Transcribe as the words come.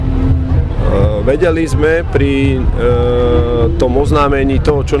Vedeli sme pri tom oznámení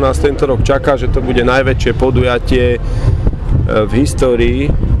toho, čo nás tento rok čaká, že to bude najväčšie podujatie v histórii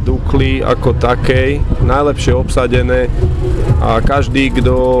Dukly ako takej, najlepšie obsadené a každý,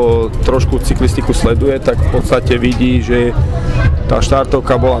 kto trošku cyklistiku sleduje, tak v podstate vidí, že tá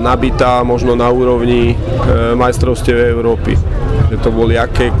štartovka bola nabitá možno na úrovni majstrovstiev Európy. Že to boli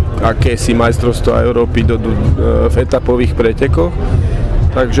akési majstrovstvá Európy v etapových pretekoch.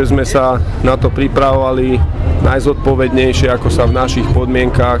 Takže sme sa na to pripravovali najzodpovednejšie, ako sa v našich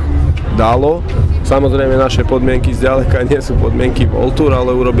podmienkách dalo. Samozrejme, naše podmienky zďaleka nie sú podmienky World Tour,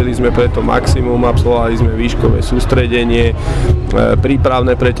 ale urobili sme preto maximum, absolvovali sme výškové sústredenie,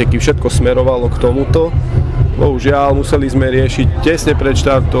 prípravné preteky, všetko smerovalo k tomuto. Bohužiaľ, museli sme riešiť tesne pred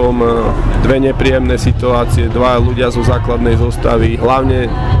štartom dve nepríjemné situácie, dva ľudia zo základnej zostavy, hlavne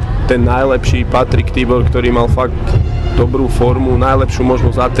ten najlepší Patrik Tibor, ktorý mal fakt dobrú formu, najlepšiu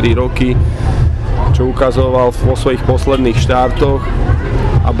možno za 3 roky, čo ukazoval vo svojich posledných štartoch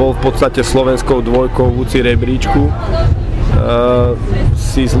a bol v podstate slovenskou dvojkou v UCI rebríčku.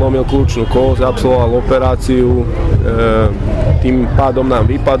 Si zlomil kľúčnú kosť, absolvoval operáciu, tým pádom nám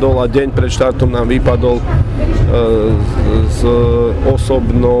vypadol a deň pred štartom nám vypadol z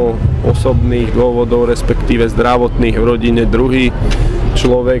osobných dôvodov, respektíve zdravotných v rodine druhý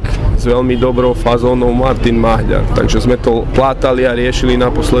človek s veľmi dobrou fazónou Martin Mahďar. Takže sme to plátali a riešili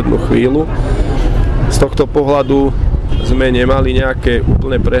na poslednú chvíľu. Z tohto pohľadu sme nemali nejaké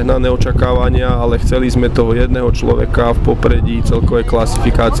úplne prehnané očakávania, ale chceli sme toho jedného človeka v popredí celkovej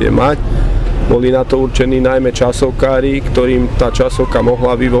klasifikácie mať. Boli na to určení najmä časovkári, ktorým tá časovka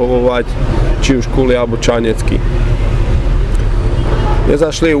mohla vyhovovať či už Kuli alebo Čanecký.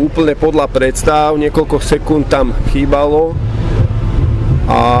 Nezašli úplne podľa predstav, niekoľko sekúnd tam chýbalo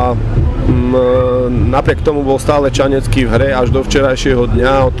a napriek tomu bol stále Čanecký v hre až do včerajšieho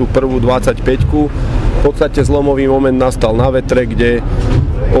dňa, o tú prvú 25-ku. V podstate zlomový moment nastal na vetre, kde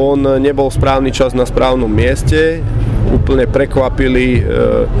on nebol správny čas na správnom mieste, úplne prekvapili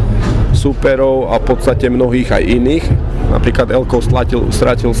súperov a v podstate mnohých aj iných. Napríklad Elko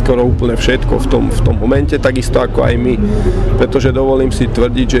stratil skoro úplne všetko v tom momente, takisto ako aj my, pretože dovolím si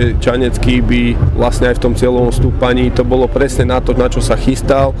tvrdiť, že Čanecký by vlastne aj v tom cieľovom stúpaní to bolo presne na to, na čo sa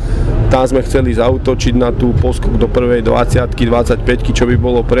chystal. Tam sme chceli zaútočiť na tú poskok do prvej 20-ky, 25-ky, čo by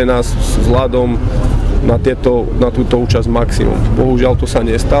bolo pre nás vzhľadom na túto účasť maximum. Bohužiaľ to sa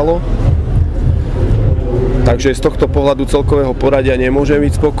nestalo. Takže z tohto pohľadu celkového poradia nemôžem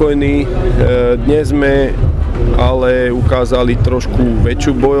byť spokojný. Dnes sme ale ukázali trošku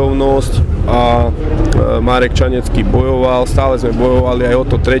väčšiu bojovnosť a Marek Čanecký bojoval. Stále sme bojovali aj o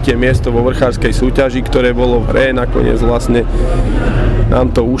to 3. miesto vo vrchárskej súťaži, ktoré bolo v hre. Nakoniec vlastne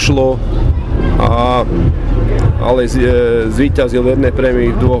nám to ušlo. Ale zvíťazil v jednej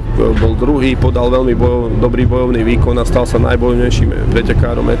prémii, v dvoch bol druhý, podal veľmi dobrý bojovný výkon a stal sa najbojovnejším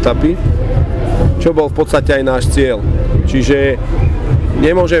pretekárom etapy, čo bol v podstate aj náš cieľ. Čiže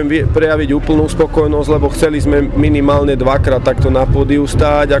nemôžem prejaviť úplnú spokojnosť, lebo chceli sme minimálne dvakrát takto na pódiu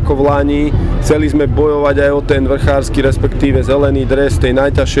stáť ako v Lani. Chceli sme bojovať aj o ten vrchársky, respektíve zelený dres tej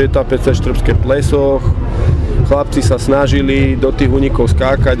najťažšej etape cez Štrbské plesoch. Chlapci sa snažili do tých únikov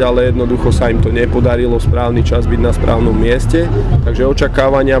skákať, ale jednoducho sa im to nepodarilo v správny čas byť na správnom mieste. Takže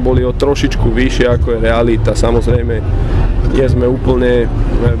očakávania boli o trošičku vyššie ako je realita. Samozrejme, nie sme úplne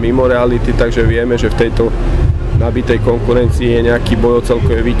mimo reality, takže vieme, že v tejto nabitej konkurencii je nejaký boj o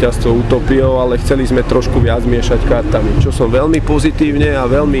celkové víťazstvo utopiou, ale chceli sme trošku viac miešať kartami. Čo som veľmi pozitívne a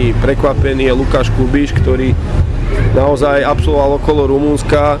veľmi prekvapený je Lukáš Kubíš, ktorý naozaj absolvoval okolo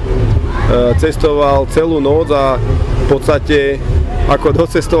Rumunska, cestoval celú noc a v podstate ako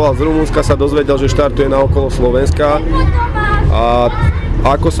docestoval z Rumunska sa dozvedel, že štartuje na okolo Slovenska a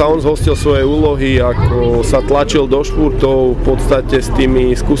ako sa on zhostil svoje úlohy, ako sa tlačil do špurtov v podstate s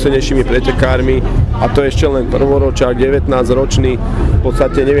tými skúsenejšími pretekármi a to je ešte len prvoročák, 19-ročný, v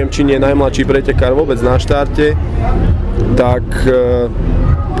podstate neviem, či nie je najmladší pretekár vôbec na štarte, tak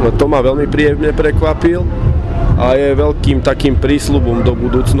to ma veľmi príjemne prekvapil a je veľkým takým prísľubom do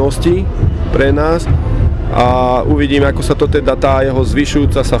budúcnosti pre nás a uvidíme, ako sa to teda tá jeho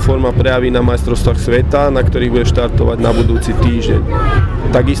zvyšujúca sa forma prejaví na majstrovstvách sveta, na ktorých bude štartovať na budúci týždeň.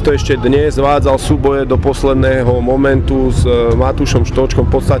 Takisto ešte dnes zvádzal súboje do posledného momentu s Matúšom Štočkom,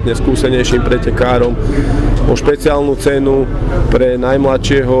 podstatne skúsenejším pretekárom, o špeciálnu cenu pre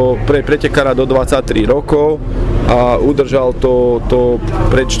najmladšieho, pre pretekára do 23 rokov a udržal to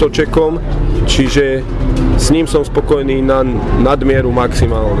pred Štočekom, čiže s ním som spokojný na nadmieru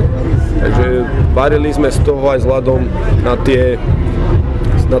maximálne. Takže varili sme z toho aj vzhľadom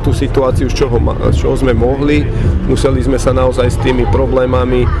na tú situáciu, z čoho sme mohli. Museli sme sa naozaj s tými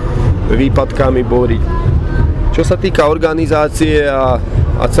problémami výpadkami boriť. Čo sa týka organizácie a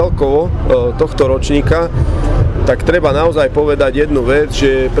celkovo tohto ročníka, tak treba naozaj povedať jednu vec,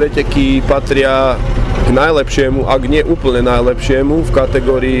 že preteky patria k najlepšiemu, ak nie úplne najlepšiemu v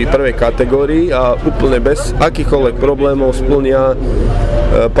prvej kategórii a úplne bez akýchkoľvek problémov splnia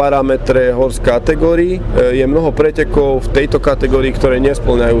parametre horsk kategórií. Je mnoho pretekov v tejto kategórii, ktoré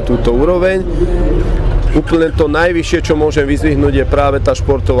nespĺňajú túto úroveň. Úplne to najvyššie, čo môžem vyzdvihnúť, je práve tá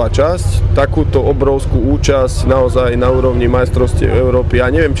športová časť. Takúto obrovskú účasť naozaj na úrovni majstrovstiev Európy. Ja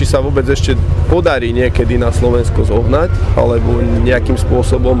neviem, či sa vôbec ešte podarí niekedy na Slovensko zohnať, alebo nejakým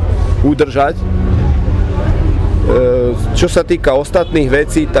spôsobom udržať. Čo sa týka ostatných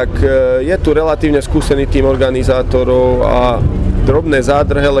vecí, tak je tu relatívne skúsený tým organizátorov a drobné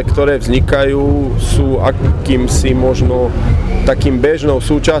zádrhele, ktoré vznikajú, sú akýmsi možno takým bežnou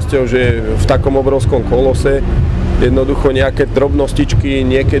súčasťou, že v takom obrovskom kolose jednoducho nejaké drobnostičky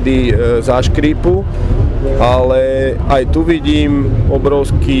niekedy zaškrípu, ale aj tu vidím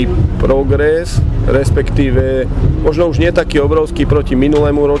obrovský progres, respektíve možno už nie taký obrovský proti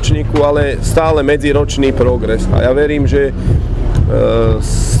minulému ročníku, ale stále medziročný progres. A ja verím, že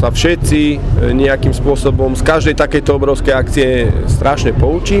sa všetci nejakým spôsobom z každej takejto obrovskej akcie strašne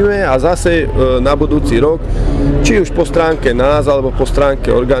poučíme a zase na budúci rok, či už po stránke nás alebo po stránke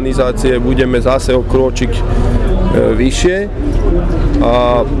organizácie, budeme zase o krôčik vyššie.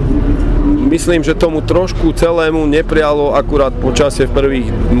 A myslím, že tomu trošku celému neprialo akurát počasie v prvých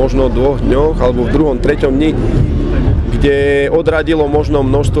možno 2 dňoch alebo v 2., 3. dni, kde odradilo možno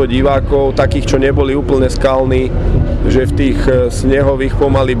množstvo divákov, takých, čo neboli úplne skalní, že v tých snehových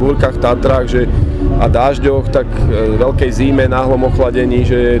pomaly búrkach v Tatrách a dážďoch, tak v veľkej zime, náhlom ochladení,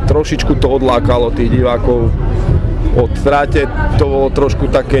 že trošičku to odlákalo tých divákov od tráte. To bolo trošku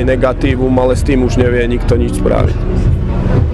také negatívum, ale s tým už nevie nikto nič spraviť.